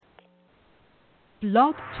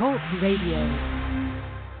Blog Talk Radio.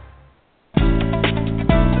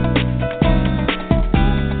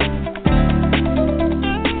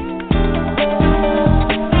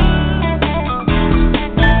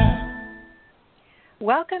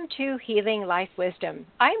 Welcome to Healing Life Wisdom.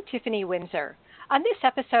 I'm Tiffany Windsor. On this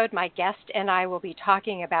episode, my guest and I will be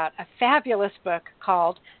talking about a fabulous book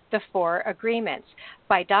called The Four Agreements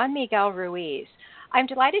by Don Miguel Ruiz. I'm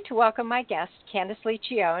delighted to welcome my guest, Candace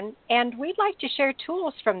Liccione, and we'd like to share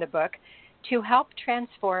tools from the book to help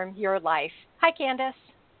transform your life. Hi, Candace.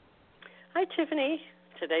 Hi, Tiffany.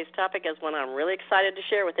 Today's topic is one I'm really excited to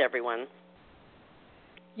share with everyone.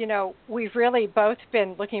 You know, we've really both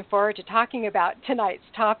been looking forward to talking about tonight's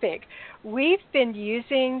topic. We've been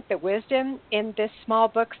using the wisdom in this small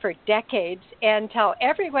book for decades and tell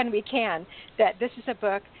everyone we can that this is a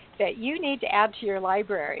book that you need to add to your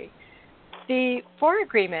library. The Four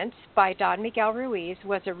Agreements by Don Miguel Ruiz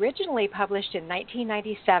was originally published in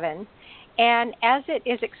 1997, and as it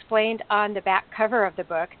is explained on the back cover of the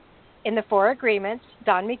book, in the Four Agreements,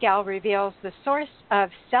 Don Miguel reveals the source of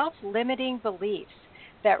self-limiting beliefs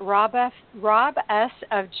that rob us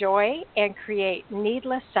of joy and create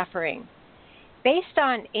needless suffering. Based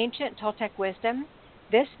on ancient Toltec wisdom,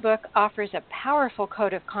 this book offers a powerful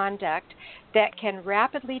code of conduct that can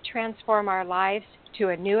rapidly transform our lives to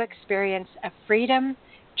a new experience of freedom,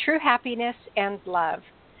 true happiness, and love.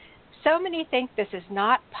 So many think this is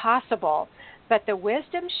not possible, but the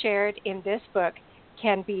wisdom shared in this book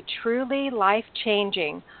can be truly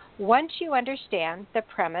life-changing once you understand the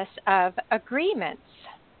premise of agreements.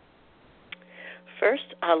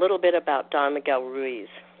 First, a little bit about Don Miguel Ruiz.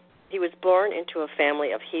 He was born into a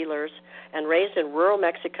family of healers and raised in rural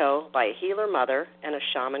Mexico by a healer mother and a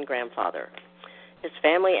shaman grandfather. His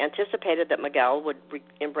family anticipated that Miguel would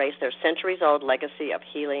embrace their centuries-old legacy of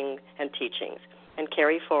healing and teachings and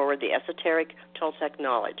carry forward the esoteric Toltec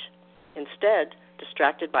knowledge. Instead,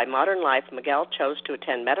 distracted by modern life, Miguel chose to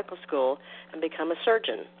attend medical school and become a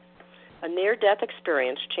surgeon. A near-death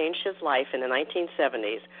experience changed his life in the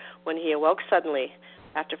 1970s when he awoke suddenly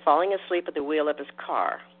after falling asleep at the wheel of his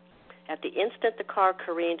car. At the instant, the car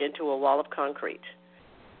careened into a wall of concrete.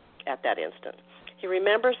 At that instant, he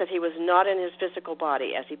remembers that he was not in his physical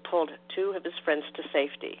body as he pulled two of his friends to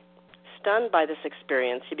safety. Stunned by this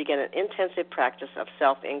experience, he began an intensive practice of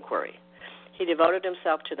self-inquiry. He devoted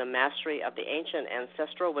himself to the mastery of the ancient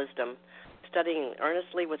ancestral wisdom, studying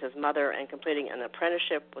earnestly with his mother and completing an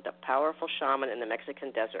apprenticeship with a powerful shaman in the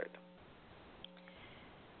Mexican desert.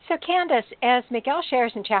 So, Candace, as Miguel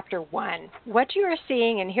shares in Chapter 1, what you are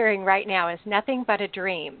seeing and hearing right now is nothing but a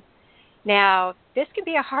dream. Now, this can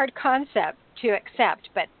be a hard concept to accept,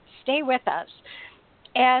 but stay with us.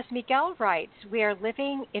 As Miguel writes, we are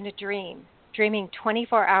living in a dream, dreaming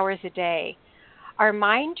 24 hours a day. Our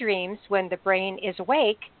mind dreams when the brain is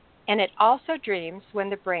awake, and it also dreams when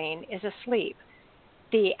the brain is asleep.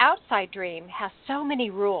 The outside dream has so many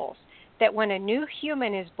rules that when a new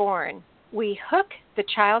human is born, we hook the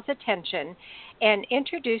child's attention and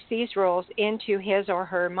introduce these rules into his or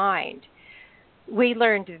her mind. We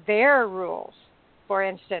learned their rules, for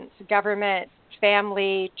instance, government,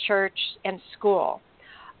 family, church, and school.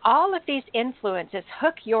 All of these influences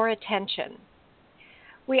hook your attention.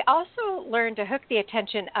 We also learn to hook the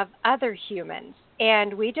attention of other humans,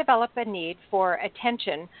 and we develop a need for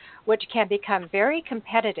attention, which can become very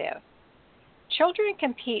competitive. Children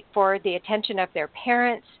compete for the attention of their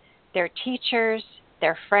parents, their teachers,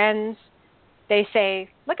 their friends. They say,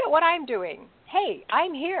 "Look at what I'm doing. Hey,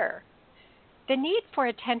 I'm here." The need for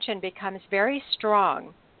attention becomes very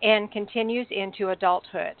strong and continues into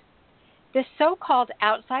adulthood. This so-called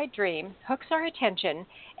outside dream hooks our attention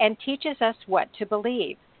and teaches us what to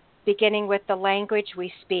believe, beginning with the language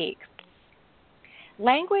we speak.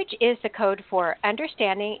 Language is the code for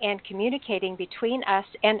understanding and communicating between us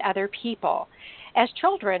and other people. As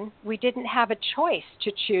children, we didn't have a choice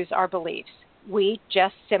to choose our beliefs. We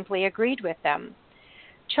just simply agreed with them.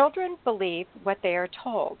 Children believe what they are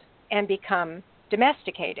told and become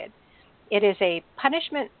domesticated. It is a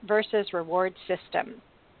punishment versus reward system.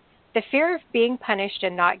 The fear of being punished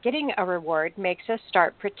and not getting a reward makes us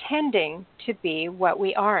start pretending to be what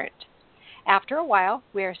we aren't. After a while,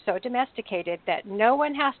 we are so domesticated that no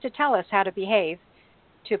one has to tell us how to behave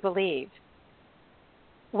to believe.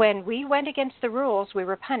 When we went against the rules, we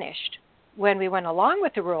were punished. When we went along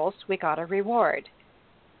with the rules, we got a reward.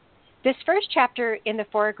 This first chapter in the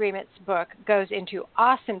Four Agreements book goes into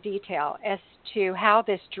awesome detail as to how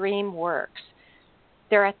this dream works.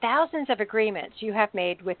 There are thousands of agreements you have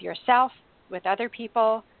made with yourself, with other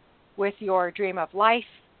people, with your dream of life,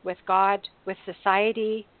 with God, with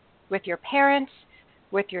society, with your parents,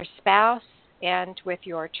 with your spouse, and with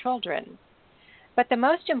your children. But the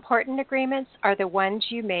most important agreements are the ones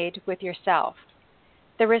you made with yourself.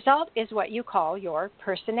 The result is what you call your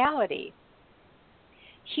personality.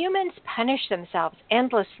 Humans punish themselves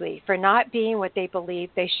endlessly for not being what they believe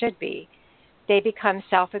they should be. They become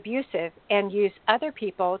self-abusive and use other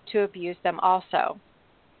people to abuse them also.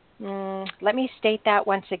 Let me state that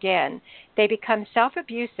once again. They become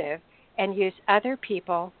self-abusive and use other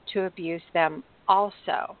people to abuse them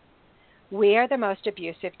also. We are the most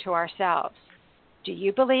abusive to ourselves. Do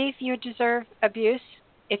you believe you deserve abuse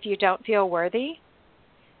if you don't feel worthy?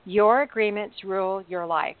 Your agreements rule your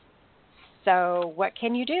life. So what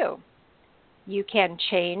can you do? You can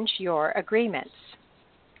change your agreements.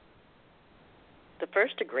 The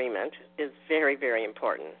first agreement is very, very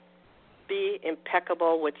important. Be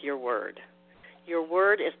impeccable with your word. Your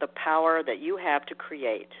word is the power that you have to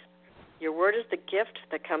create. Your word is the gift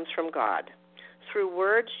that comes from God. Through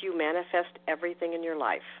words, you manifest everything in your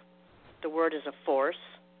life. The word is a force,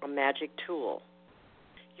 a magic tool.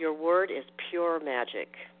 Your word is pure magic.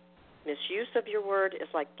 Misuse of your word is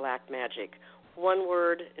like black magic. One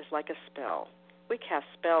word is like a spell. We cast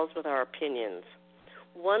spells with our opinions.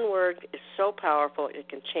 One word is so powerful it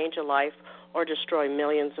can change a life or destroy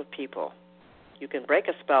millions of people. You can break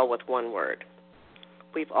a spell with one word.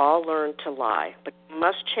 We've all learned to lie, but you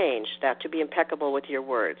must change that to be impeccable with your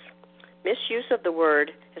words. Misuse of the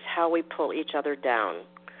word is how we pull each other down.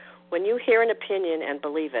 When you hear an opinion and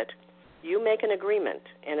believe it, you make an agreement,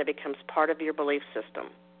 and it becomes part of your belief system.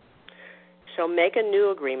 So make a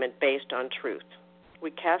new agreement based on truth.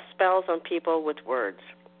 We cast spells on people with words.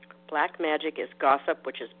 Black magic is gossip,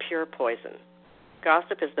 which is pure poison.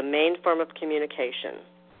 Gossip is the main form of communication.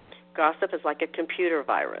 Gossip is like a computer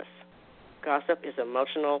virus. Gossip is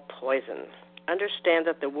emotional poison. Understand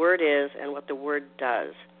that the word is and what the word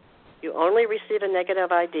does. You only receive a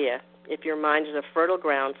negative idea if your mind is a fertile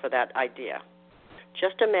ground for that idea.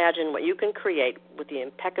 Just imagine what you can create with the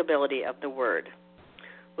impeccability of the word.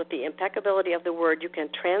 With the impeccability of the word, you can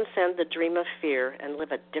transcend the dream of fear and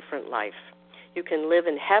live a different life. You can live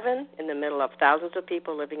in heaven in the middle of thousands of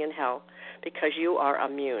people living in hell because you are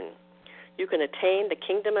immune. You can attain the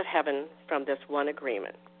kingdom of heaven from this one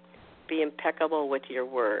agreement. Be impeccable with your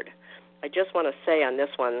word. I just want to say on this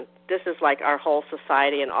one, this is like our whole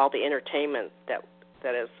society and all the entertainment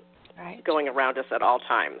that is going around us at all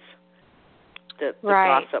times. The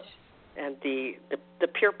gossip and the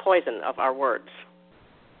pure poison of our words.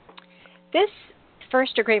 This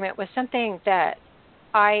first agreement was something that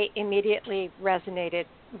I immediately resonated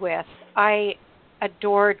with. I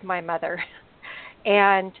adored my mother,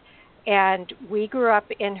 and we grew up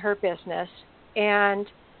in her business. And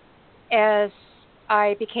as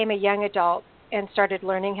I became a young adult and started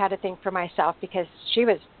learning how to think for myself, because she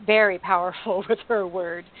was very powerful with her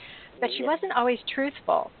word, but she wasn't always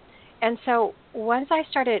truthful. And so once I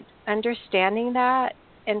started understanding that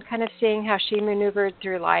and kind of seeing how she maneuvered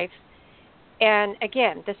through life, and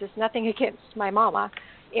again, this is nothing against my mama.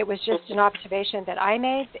 It was just an observation that I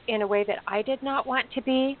made in a way that I did not want to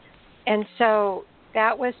be. And so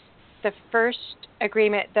that was the first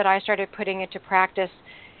agreement that I started putting into practice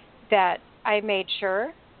that I made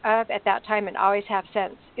sure of at that time and always have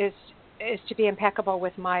since is to be impeccable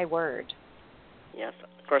with my word. Yes.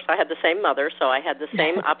 Of course, I had the same mother, so I had the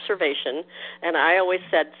same observation. And I always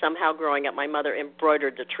said somehow growing up, my mother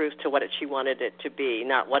embroidered the truth to what she wanted it to be,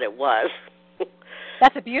 not what it was.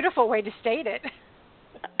 That's a beautiful way to state it.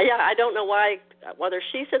 Yeah, I don't know why, whether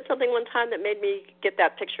she said something one time that made me get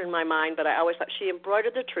that picture in my mind, but I always thought she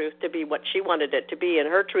embroidered the truth to be what she wanted it to be, and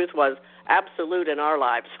her truth was absolute in our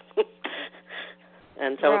lives.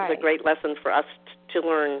 And so It was a great lesson for us to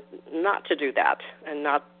learn not to do that and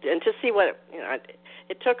to see what,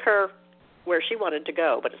 it took her where she wanted to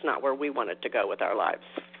go, but it's not where we wanted to go with our lives.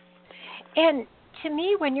 And to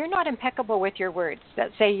me, when you're not impeccable with your words,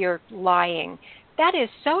 let's say you're lying, that is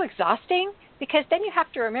so exhausting because then you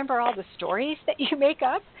have to remember all the stories that you make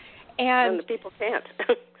up. And the people can't.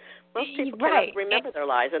 Most people can't remember their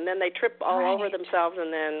lies, and then they trip all over themselves,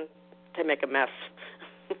 and then they make a mess.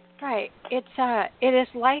 Right. It is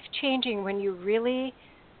life-changing when you really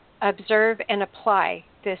observe and apply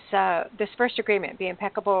this first agreement, be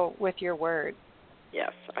impeccable with your word.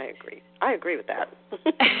 Yes, I agree. I agree with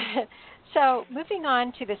that. So moving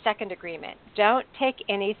on to the second agreement, don't take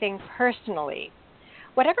anything personally.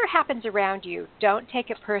 Whatever happens around you, don't take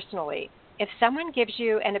it personally. If someone gives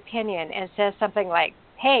you an opinion and says something like,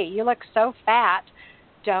 hey, you look so fat,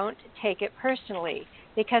 don't take it personally,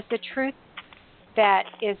 because the truth that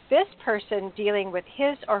is this person dealing with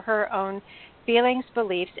his or her own feelings,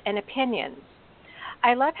 beliefs, and opinions.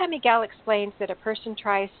 I love how Miguel explains that a person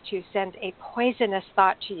tries to send a poisonous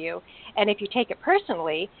thought to you, and if you take it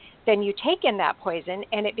personally, then you take in that poison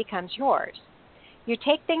and it becomes yours. You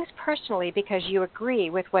take things personally because you agree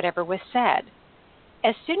with whatever was said.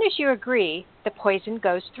 As soon as you agree, the poison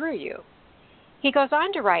goes through you. He goes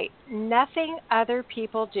on to write, nothing other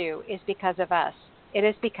people do is because of us. It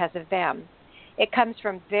is because of them. It comes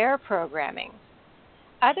from their programming.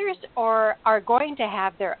 Others are going to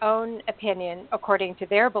have their own opinion according to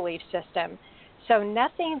their belief system, so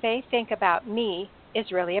nothing they think about me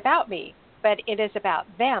is really about me, but it is about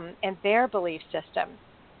them and their belief system.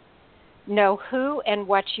 Know who and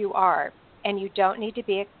what you are, and you don't need to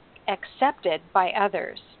be accepted by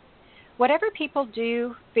others. Whatever people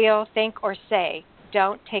do, feel, think, or say,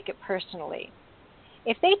 don't take it personally.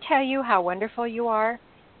 If they tell you how wonderful you are,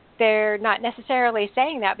 they're not necessarily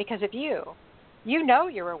saying that because of you. You know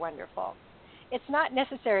you are wonderful. It's not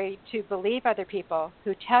necessary to believe other people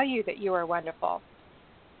who tell you that you are wonderful.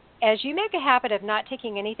 As you make a habit of not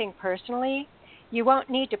taking anything personally, you won't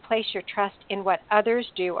need to place your trust in what others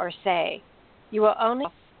do or say. You will only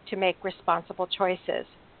have to make responsible choices.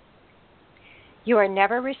 You are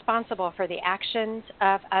never responsible for the actions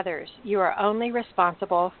of others. You are only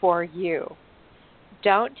responsible for you.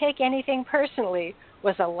 Don't take anything personally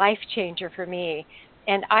was a life changer for me,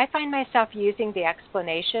 and I find myself using the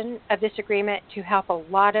explanation of this agreement to help a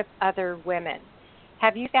lot of other women.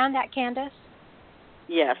 Have you found that, Candace?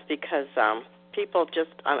 Yes, because people just,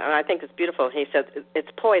 and I think it's beautiful, he said it's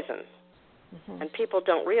poison, and people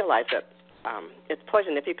don't realize it. It's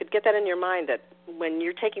poison. If you could get that in your mind that when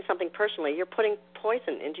you're taking something personally, you're putting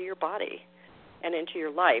poison into your body and into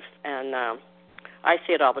your life. And I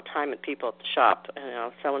see it all the time at people at the shop.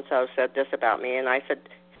 So-and-so said this about me, and I said,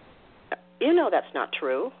 you know that's not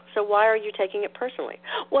true, so why are you taking it personally?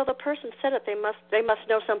 Well, the person said it. They must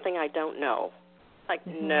know something I don't know. Like,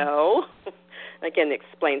 no. Again, it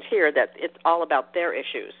explains here that it's all about their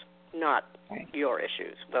issues, not your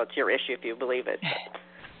issues. Well, it's your issue if you believe it.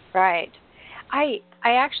 Right. I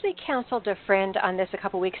actually counseled a friend on this a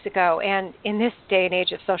couple weeks ago, and in this day and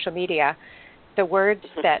age of social media, the words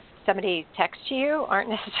that somebody texts to you aren't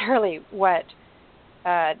necessarily what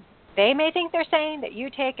they may think they're saying that you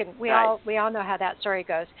take, and we all know how that story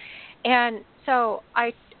goes. And so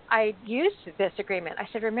I used this agreement. I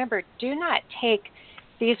said, remember, do not take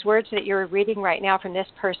these words that you're reading right now from this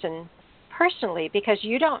person personally, because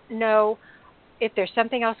you don't know if there's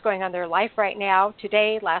something else going on in their life right now,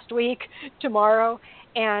 today, last week, tomorrow.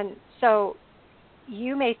 And so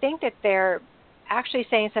you may think that they're actually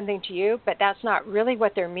saying something to you, but that's not really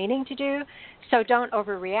what they're meaning to do. So don't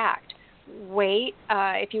overreact. Wait.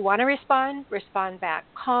 If you want to respond back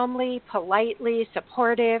calmly, politely,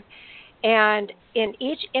 supportive. And in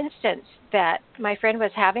each instance that my friend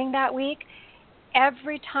was having that week,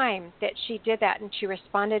 every time that she did that and she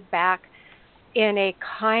responded back in a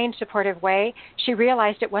kind, supportive way, she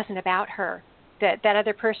realized it wasn't about her. That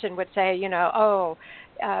other person would say,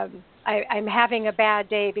 I'm having a bad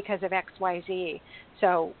day because of X, Y, Z.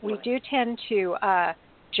 So we do tend to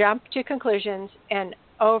jump to conclusions and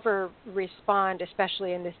over-respond,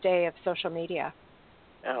 especially in this day of social media.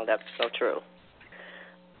 Oh, that's so true.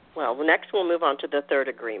 Well, next we'll move on to the third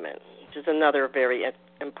agreement, which is another very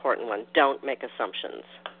important one. Don't make assumptions.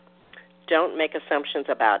 Don't make assumptions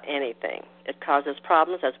about anything. It causes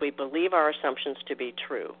problems as we believe our assumptions to be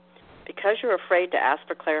true. Because you're afraid to ask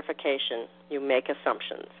for clarification, you make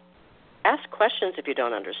assumptions. Ask questions if you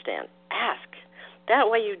don't understand. Ask. That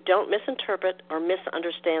way you don't misinterpret or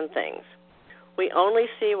misunderstand things. We only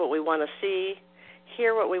see what we want to see,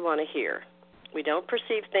 hear what we want to hear. We don't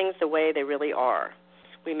perceive things the way they really are.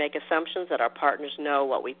 We make assumptions that our partners know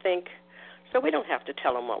what we think, so we don't have to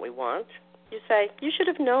tell them what we want. You say, you should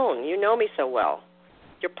have known. You know me so well.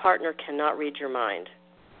 Your partner cannot read your mind.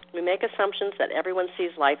 We make assumptions that everyone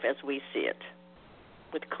sees life as we see it.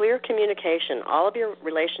 With clear communication, all of your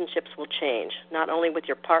relationships will change, not only with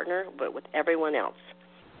your partner, but with everyone else.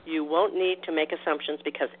 You won't need to make assumptions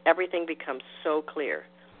because everything becomes so clear.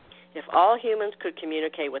 If all humans could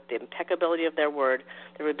communicate with the impeccability of their word,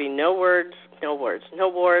 there would be no wars, no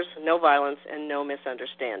violence, and no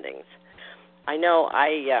misunderstandings. I know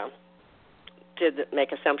I did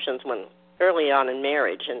make assumptions when early on in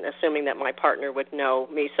marriage, and assuming that my partner would know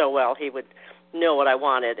me so well, he would know what I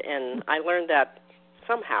wanted. And I learned that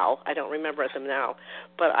somehow. I don't remember them now.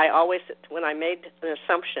 But I always, when I made an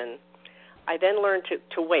assumption, I then learned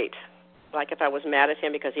to wait. Like if I was mad at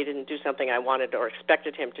him because he didn't do something I wanted or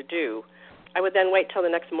expected him to do, I would then wait till the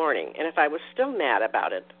next morning. And if I was still mad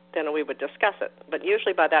about it, then we would discuss it. But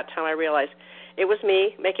usually by that time I realized it was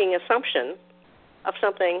me making an assumption of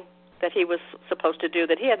something that he was supposed to do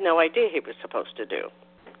that he had no idea he was supposed to do.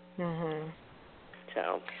 Mm-hmm.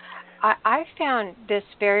 So I found this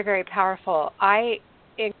very, very powerful. I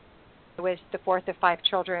was the fourth of 5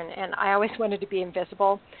 children, and I always wanted to be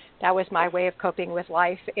invisible. That was my way of coping with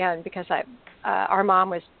life, and because our mom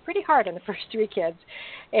was pretty hard on the first 3 kids,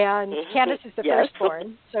 and Candace is the yes.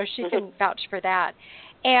 firstborn, so she can vouch for that.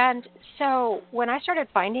 And so when I started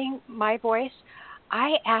finding my voice,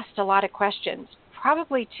 I asked a lot of questions,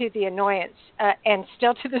 probably to the annoyance, and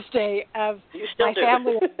still to this day, of my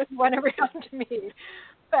family and everyone around me.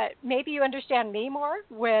 But maybe you understand me more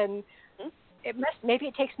when maybe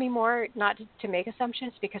it takes me more not to make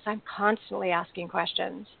assumptions because I'm constantly asking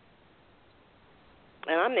questions.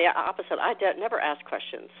 And I'm the opposite. I never ask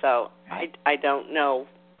questions, so I don't know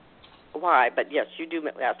why. But yes, you do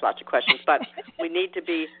ask lots of questions. But we need to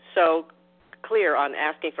be so clear on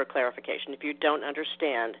asking for clarification. If you don't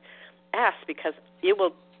understand, ask, because it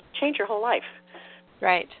will change your whole life.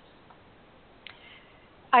 Right.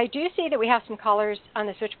 I do see that we have some callers on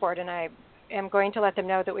the switchboard, and I am going to let them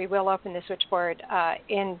know that we will open the switchboard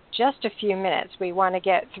in just a few minutes. We want to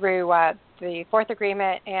get through the 4th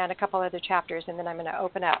agreement and a couple other chapters, and then I'm going to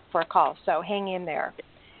open up for a call. So hang in there.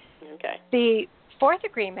 Okay. The 4th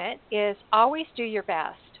agreement is always do your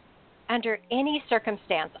best. Under any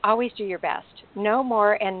circumstance, always do your best. No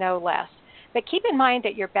more and no less. But keep in mind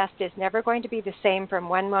that your best is never going to be the same from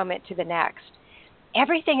one moment to the next.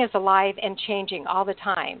 Everything is alive and changing all the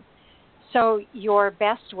time. So your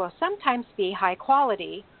best will sometimes be high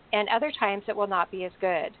quality, and other times it will not be as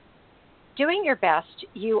good. Doing your best,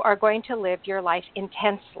 you are going to live your life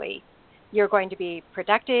intensely. You're going to be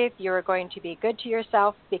productive. You're going to be good to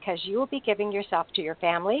yourself because you will be giving yourself to your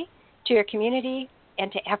family, to your community, and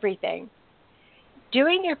to everything.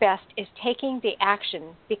 Doing your best is taking the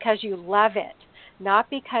action because you love it, not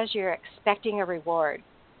because you're expecting a reward.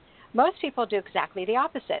 Most people do exactly the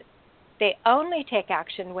opposite. They only take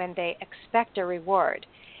action when they expect a reward,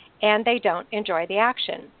 and they don't enjoy the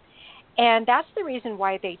action. And that's the reason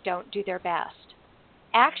why they don't do their best.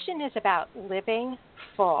 Action is about living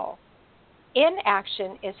full.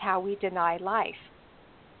 Inaction is how we deny life.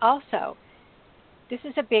 Also, this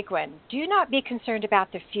is a big one. Do not be concerned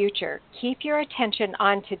about the future. Keep your attention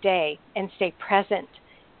on today and stay present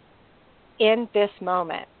in this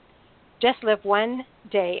moment. Just live one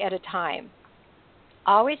day at a time.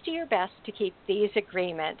 Always do your best to keep these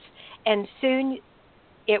agreements, and soon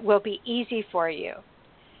it will be easy for you.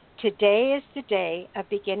 Today is the day of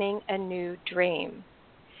beginning a new dream.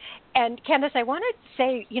 And Candace, I want to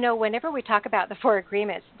say, whenever we talk about the 4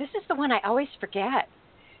 agreements, this is the one I always forget.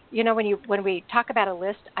 When we talk about a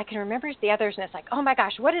list, I can remember the others, and it's like, oh my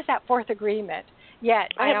gosh, what is that 4th agreement?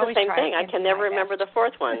 Yet I have the same thing. I can never remember the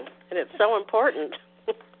 4th one, and it's so important.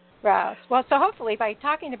 Right. Well, so hopefully by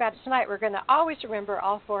talking about it tonight, we're going to always remember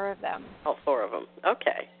all 4 of them. All 4 of them.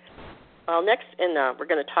 Okay. Well, next, we're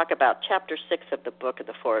going to talk about Chapter 6 of the book of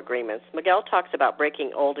the 4 Agreements. Miguel talks about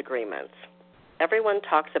breaking old agreements. Everyone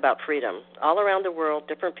talks about freedom. All around the world,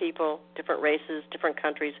 different people, different races, different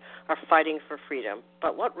countries are fighting for freedom.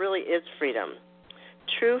 But what really is freedom?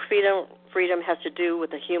 True freedom has to do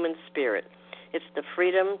with the human spirit. It's the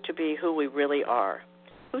freedom to be who we really are.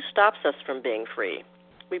 Who stops us from being free?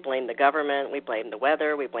 We blame the government, we blame the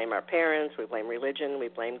weather, we blame our parents, we blame religion, we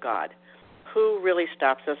blame God. Who really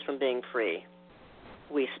stops us from being free?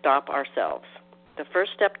 We stop ourselves. The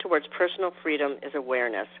first step towards personal freedom is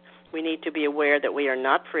awareness. We need to be aware that we are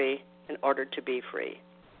not free in order to be free.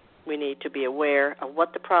 We need to be aware of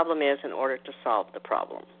what the problem is in order to solve the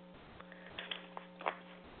problem.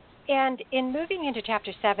 And in moving into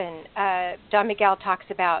Chapter 7, Don Miguel talks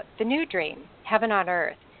about the new dream, heaven on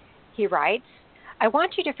earth. He writes, I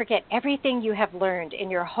want you to forget everything you have learned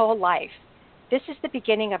in your whole life. This is the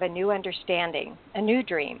beginning of a new understanding, a new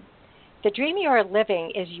dream. The dream you are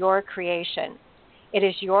living is your creation. It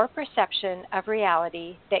is your perception of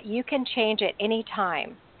reality that you can change at any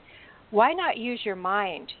time. Why not use your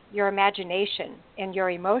mind, your imagination, and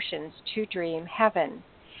your emotions to dream heaven?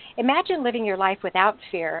 Imagine living your life without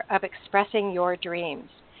fear of expressing your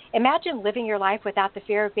dreams. Imagine living your life without the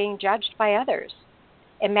fear of being judged by others.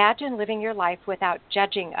 Imagine living your life without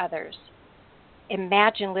judging others.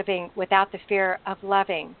 Imagine living without the fear of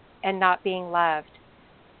loving and not being loved.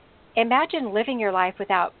 Imagine living your life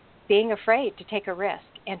without being afraid to take a risk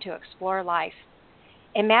and to explore life.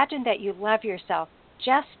 Imagine that you love yourself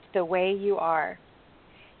just the way you are.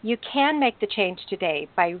 You can make the change today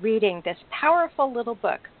by reading this powerful little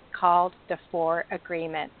book called The 4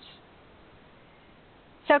 Agreements.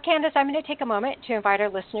 So, Candace, I'm going to take a moment to invite our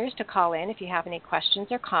listeners to call in if you have any questions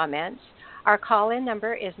or comments. Our call-in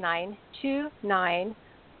number is 929-442-5685.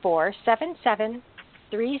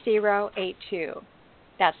 929-477-3082.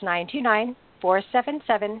 That's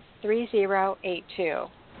 929-477-3082.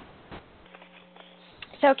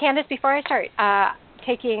 So, Candace, before I start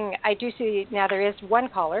taking, I do see now there is one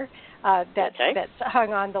caller that's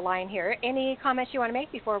hung on the line here. Any comments you want to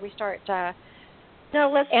make before we start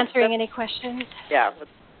answering any questions? Yeah,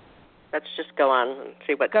 let's just go on and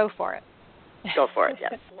see what... Go for it. Go for it,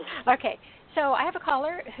 yes. Okay, so I have a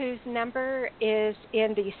caller whose number is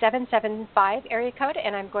in the 775 area code,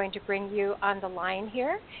 and I'm going to bring you on the line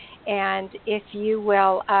here. And if you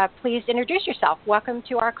will, please introduce yourself. Welcome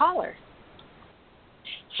to our caller.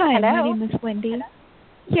 Hi, Hello. my name is Wendy.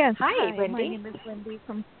 Yes, hi, Wendy. My name is Wendy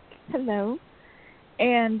from... Hello.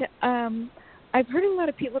 And I've heard a lot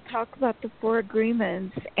of people talk about the 4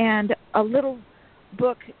 agreements, and a little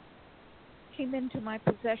book came into my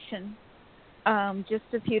possession just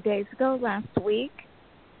a few days ago, last week.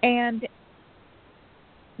 And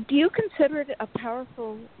do you consider it a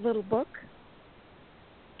powerful little book?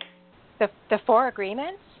 The 4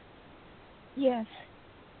 agreements? Yes.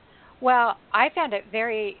 Well, I found it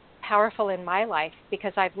very powerful in my life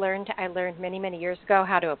because I learned many, many years ago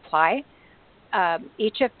how to apply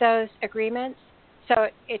each of those agreements. So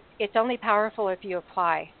it's only powerful if you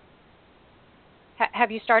apply.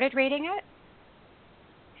 Have you started reading it?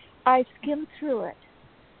 I skimmed through it.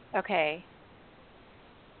 Okay.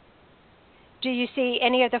 Do you see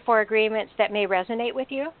any of the 4 agreements that may resonate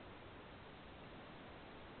with you?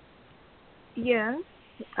 Yes.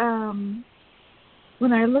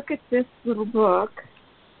 When I look at this little book,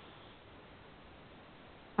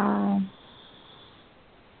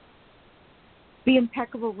 be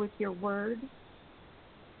impeccable with your word.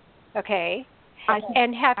 Okay.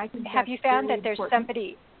 And have you found that there's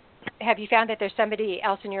somebody? Have you found that there's somebody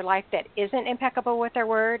else in your life that isn't impeccable with their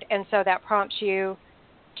word, and so that prompts you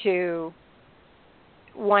to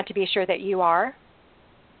want to be sure that you are?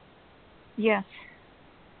 Yes.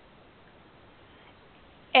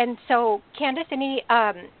 And so, Candace,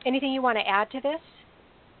 anything you want to add to this?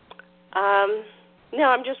 No,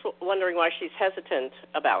 I'm just wondering why she's hesitant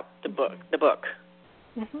about the book.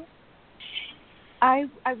 Mm-hmm. I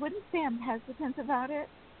wouldn't say I'm hesitant about it.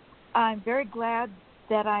 I'm very glad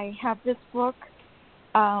that I have this book.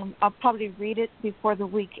 I'll probably read it before the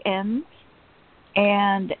week ends.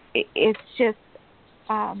 And it's just,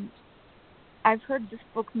 I've heard this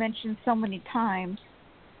book mentioned so many times.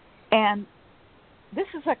 And this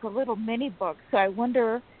is like a little mini book, so I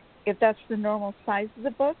wonder if that's the normal size of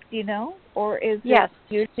the book, do you know? Or is it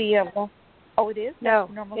usually oh, it is? No,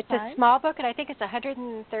 normal it's size? a small book, and I think it's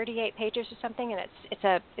 138 pages or something, and it's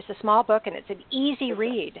a small book, and it's an easy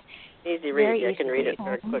read. Easy read. I can read it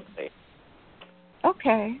very quickly.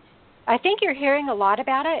 Okay. I think you're hearing a lot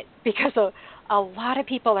about it because a lot of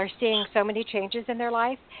people are seeing so many changes in their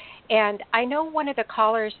life. And I know one of the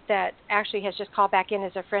callers that actually has just called back in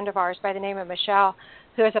is a friend of ours by the name of Michelle,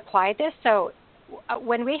 who has applied this. So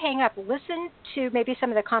when we hang up, listen to maybe some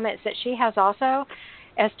of the comments that she has also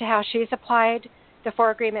as to how she's applied the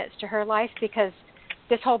 4 agreements to her life, because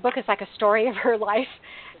this whole book is like a story of her life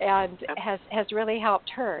and has really helped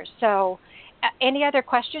her. So any other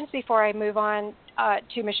questions before I move on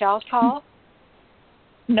to Michelle's call?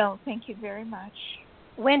 No, thank you very much.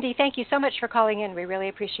 Wendy, thank you so much for calling in. We really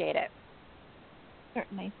appreciate it.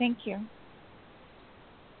 Certainly. Thank you.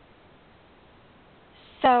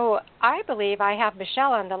 So I believe I have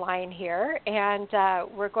Michelle on the line here, and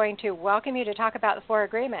we're going to welcome you to talk about the 4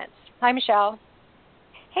 agreements. Hi, Michelle.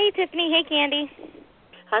 Hey, Tiffany. Hey, Candy.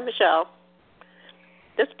 Hi, Michelle.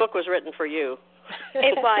 This book was written for you.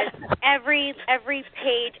 It was. Every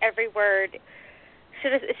page, every word.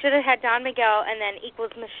 Should have had Don Miguel and then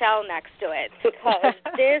equals Michelle next to it, because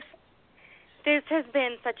this has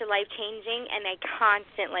been such a life-changing and a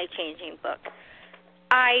constant life-changing book.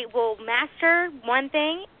 I will master one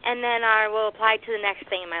thing and then I will apply to the next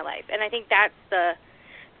thing in my life, and I think that's the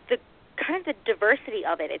kind of the diversity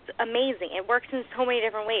of it. It's amazing. It works in so many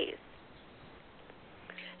different ways.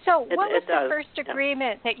 So what was the first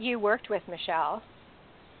agreement that you worked with, Michelle?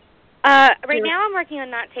 Right now I'm working on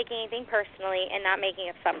not taking anything personally and not making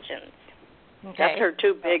assumptions. Okay. That's her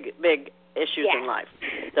 2 big issues in life.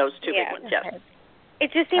 Those 2 big ones, yes.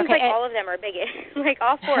 It just seems like all of them are big. Like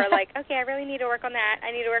all 4 are like, okay, I really need to work on that. I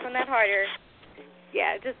need to work on that harder.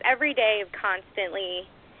 Yeah, just every day of constantly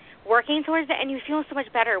working towards it, and you feel so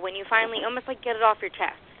much better when you finally almost like get it off your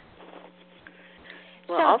chest.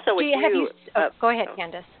 Well, so also with go ahead,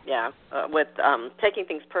 Candace. Yeah, with taking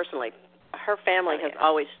things personally, her family has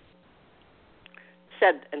always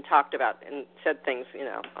said and talked about and said things,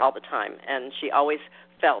 all the time, and she always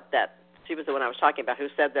felt that She was the one I was talking about who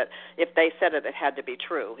said that if they said it, it had to be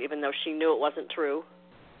true, even though she knew it wasn't true.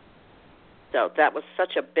 So that was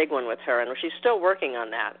such a big one with her, and she's still working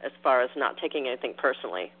on that as far as not taking anything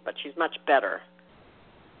personally, but she's much better.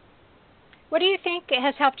 What do you think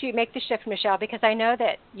has helped you make the shift, Michelle? Because I know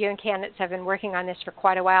that you and Candace have been working on this for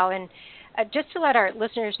quite a while, and just to let our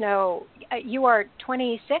listeners know, you are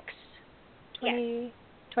 26? Yes.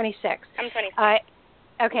 26. I'm 26.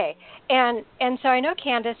 Okay, and so I know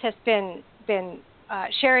Candace has been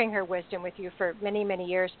sharing her wisdom with you for many, many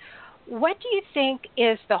years. What do you think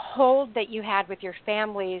is the hold that you had with your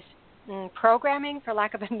family's programming, for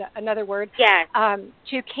lack of another word, yes.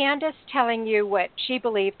 To Candace telling you what she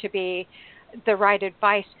believed to be the right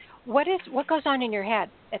advice? What goes on in your head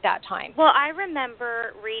at that time? Well, I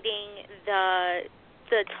remember reading the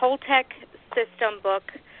Toltec system book,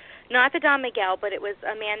 not the Don Miguel, but it was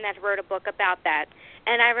a man that wrote a book about that.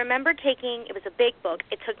 And I remember it was a big book.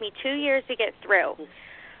 It took me 2 years to get through.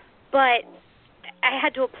 But I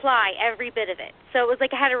had to apply every bit of it. So it was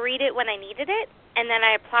like I had to read it when I needed it, and then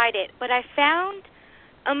I applied it. But I found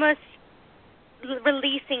almost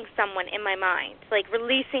releasing someone in my mind, like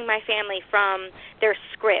releasing my family from their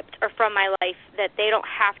script or from my life, that they don't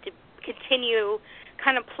have to continue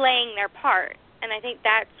kind of playing their part. And I think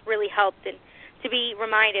that's really helped, and to be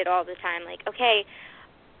reminded all the time, like, okay,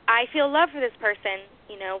 I feel love for this person,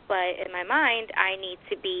 but in my mind I need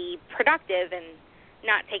to be productive and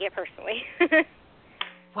not take it personally.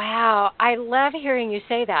 Wow, I love hearing you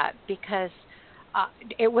say that, because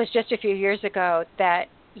it was just a few years ago that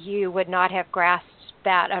you would not have grasped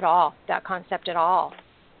that at all, that concept at all.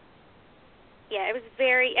 Yeah, it was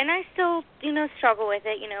and I still, struggle with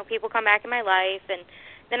it. People come back in my life, and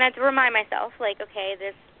then I have to remind myself, like, okay,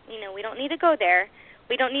 this, we don't need to go there.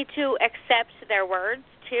 We don't need to accept their words,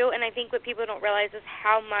 too. And I think what people don't realize is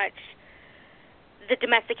how much the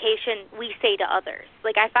domestication we say to others.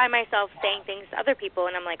 Like, I find myself saying things to other people,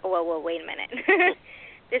 and I'm like, oh, well, wait a minute.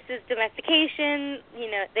 This is domestication.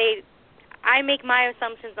 I make my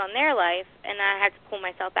assumptions on their life, and I had to pull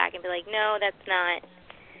myself back and be like, no,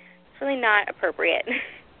 it's really not appropriate.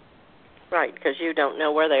 Right, because you don't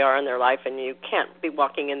know where they are in their life, and you can't be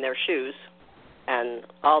walking in their shoes. And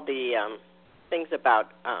all the things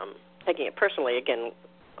about taking it personally, again,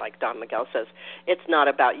 like Don Miguel says, it's not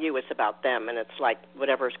about you, it's about them, and it's like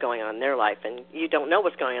whatever's going on in their life, and you don't know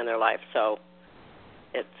what's going on in their life, so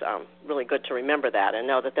it's really good to remember that and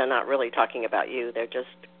know that they're not really talking about you, they're just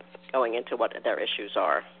going into what their issues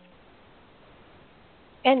are.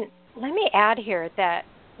 And let me add here that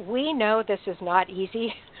we know this is not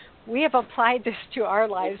easy. We have applied this to our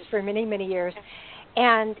lives for many, many years,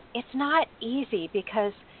 and it's not easy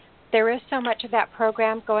because there is so much of that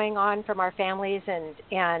program going on from our families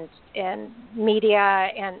and media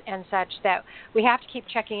and such that we have to keep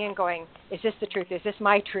checking in, going, is this the truth? Is this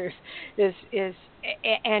my truth?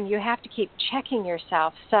 And you have to keep checking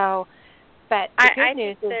yourself. So, but the good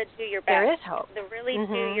news is do your best. There is hope. To really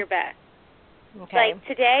do your best. Okay. Like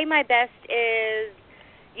today, my best is,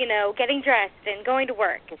 getting dressed and going to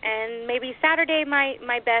work. And maybe Saturday,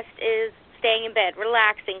 my best is staying in bed,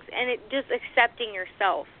 relaxing, and just accepting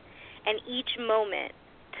yourself. And each moment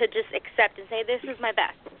to just accept and say, this is my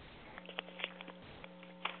best.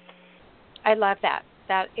 I love that.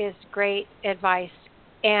 That is great advice.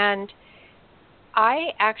 And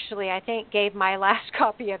I think, gave my last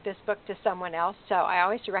copy of this book to someone else. So I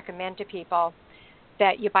always recommend to people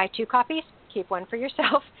that you buy 2 copies, keep one for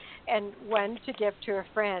yourself, and one to give to a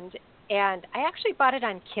friend. And I actually bought it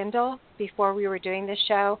on Kindle before we were doing this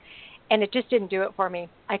show, and it just didn't do it for me.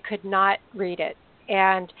 I could not read it.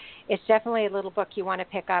 And it's definitely a little book you want to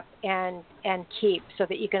pick up and keep so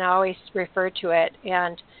that you can always refer to it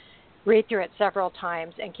and read through it several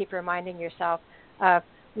times and keep reminding yourself of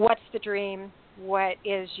what's the dream, what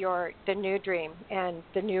is the new dream and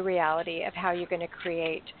the new reality of how you're going to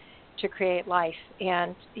create life.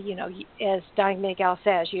 And, as Don Miguel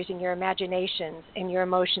says, using your imaginations and your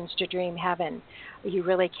emotions to dream heaven, you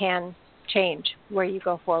really can change where you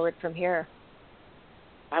go forward from here.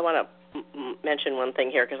 I want to mention one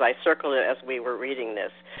thing here because I circled it as we were reading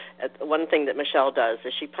this. One thing that Michelle does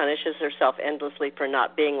is she punishes herself endlessly for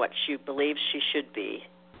not being what she believes she should be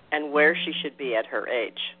and where she should be at her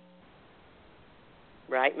age.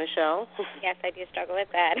 Right, Michelle? Yes, I do struggle with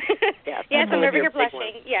that. Yes, yes, I'm over here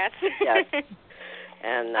blushing. Yes. Yes.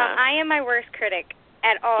 And I am my worst critic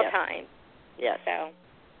at all times. Yes. So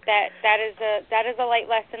that is a light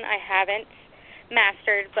lesson I haven't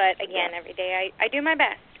mastered, but again, every day I do my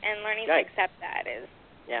best, and learning to accept that is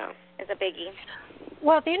a biggie.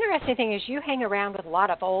 Well, the interesting thing is you hang around with a lot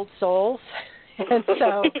of old souls, and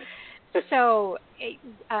So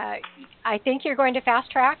I think you're going to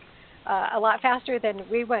fast track a lot faster than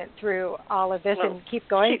we went through all of this and keep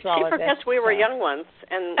going through all of this. She forgets we were young ones,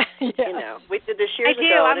 and, we did this years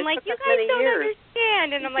ago. I do. And I'm like, you guys don't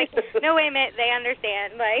understand. And I'm like, no, wait a minute, they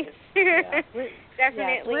understand. Like,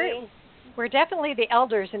 definitely. We're definitely the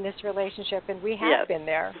elders in this relationship, and we have been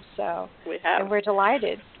there. So we have. And we're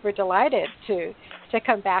delighted. We're delighted to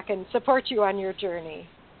come back and support you on your journey.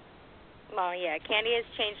 Well, yeah, Candy has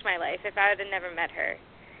changed my life. If I would have never met her,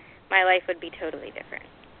 my life would be totally different.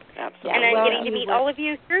 Absolutely. And then getting to meet all of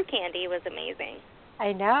you through Candy was amazing.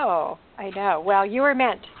 I know. Well, you were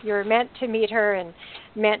meant to meet her and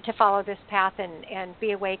meant to follow this path and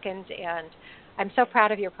be awakened. And I'm so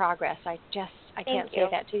proud of your progress. I can't say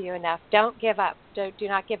that to you enough. Don't give up. Do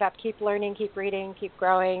not give up. Keep learning, keep reading, keep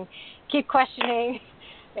growing, keep questioning.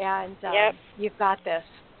 And you've got this.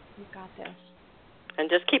 You've got this. And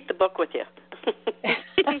just keep the book with you.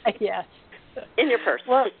 Yes. In your purse.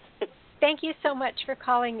 Well, thank you so much for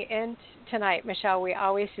calling in tonight, Michelle. We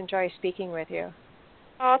always enjoy speaking with you.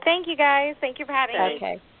 Oh, thank you, guys. Thank you for having me.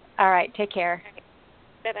 Okay. All right. Take care.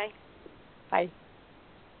 Right. Bye-bye. Bye.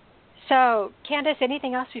 So, Candace,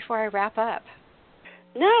 anything else before I wrap up?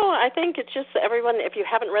 No, I think it's just everyone, if you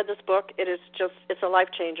haven't read this book, it's a life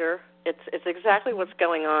changer. It's exactly what's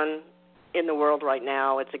going on in the world right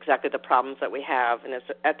now. It's exactly the problems that we have, and it's,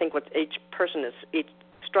 I think, what each person is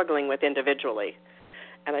struggling with individually.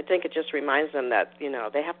 And I think it just reminds them that,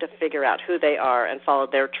 they have to figure out who they are and follow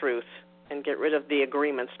their truth and get rid of the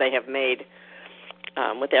agreements they have made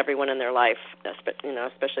with everyone in their life,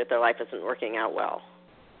 especially if their life isn't working out well.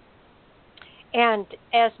 And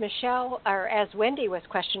as Wendy was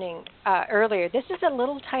questioning earlier, this is a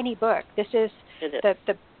little tiny book. This is the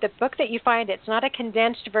book that you find. It's not a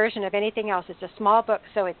condensed version of anything else. It's a small book,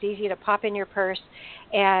 so it's easy to pop in your purse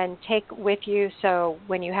and take with you. So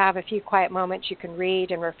when you have a few quiet moments, you can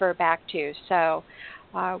read and refer back to. So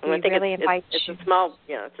we really invite you. It's a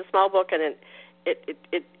small book, and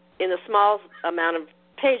it in a small amount of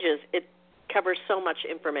pages, it covers so much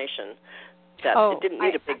information that it didn't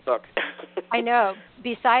need a big book. I know.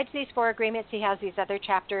 Besides these 4 agreements, he has these other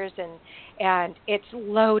chapters, and it's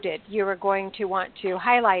loaded. You are going to want to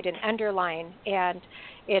highlight and underline, and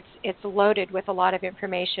it's loaded with a lot of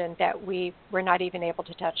information that we were not even able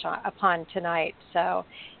to touch upon tonight. So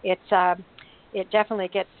it definitely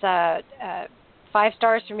gets 5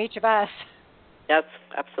 stars from each of us. Yes,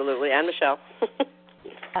 absolutely, and Michelle.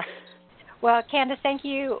 Well, Candace, thank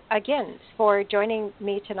you again for joining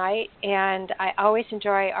me tonight, and I always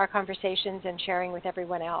enjoy our conversations and sharing with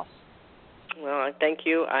everyone else. Well, thank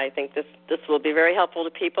you. I think this will be very helpful to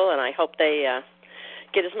people, and I hope they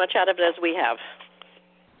get as much out of it as we have.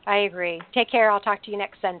 I agree. Take care. I'll talk to you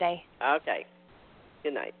next Sunday. Okay.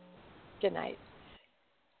 Good night. Good night.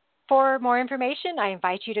 For more information, I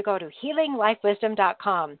invite you to go to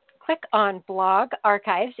healinglifewisdom.com. Click on Blog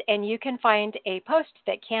Archives, and you can find a post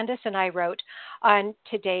that Candace and I wrote on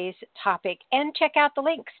today's topic. And check out the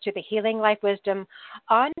links to the Healing Life Wisdom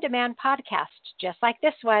on-demand podcast, just like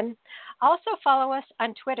this one. Also follow us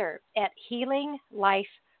on Twitter at HealingLife444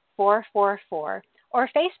 or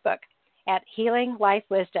Facebook at Healing Life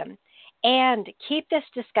Wisdom. And keep this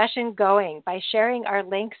discussion going by sharing our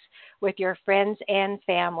links with your friends and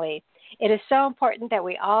family. It is so important that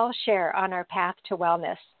we all share on our path to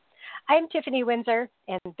wellness. I'm Tiffany Windsor,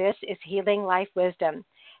 and this is Healing Life Wisdom.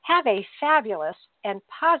 Have a fabulous and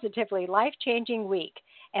positively life-changing week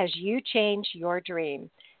as you change your dream.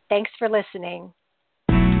 Thanks for listening.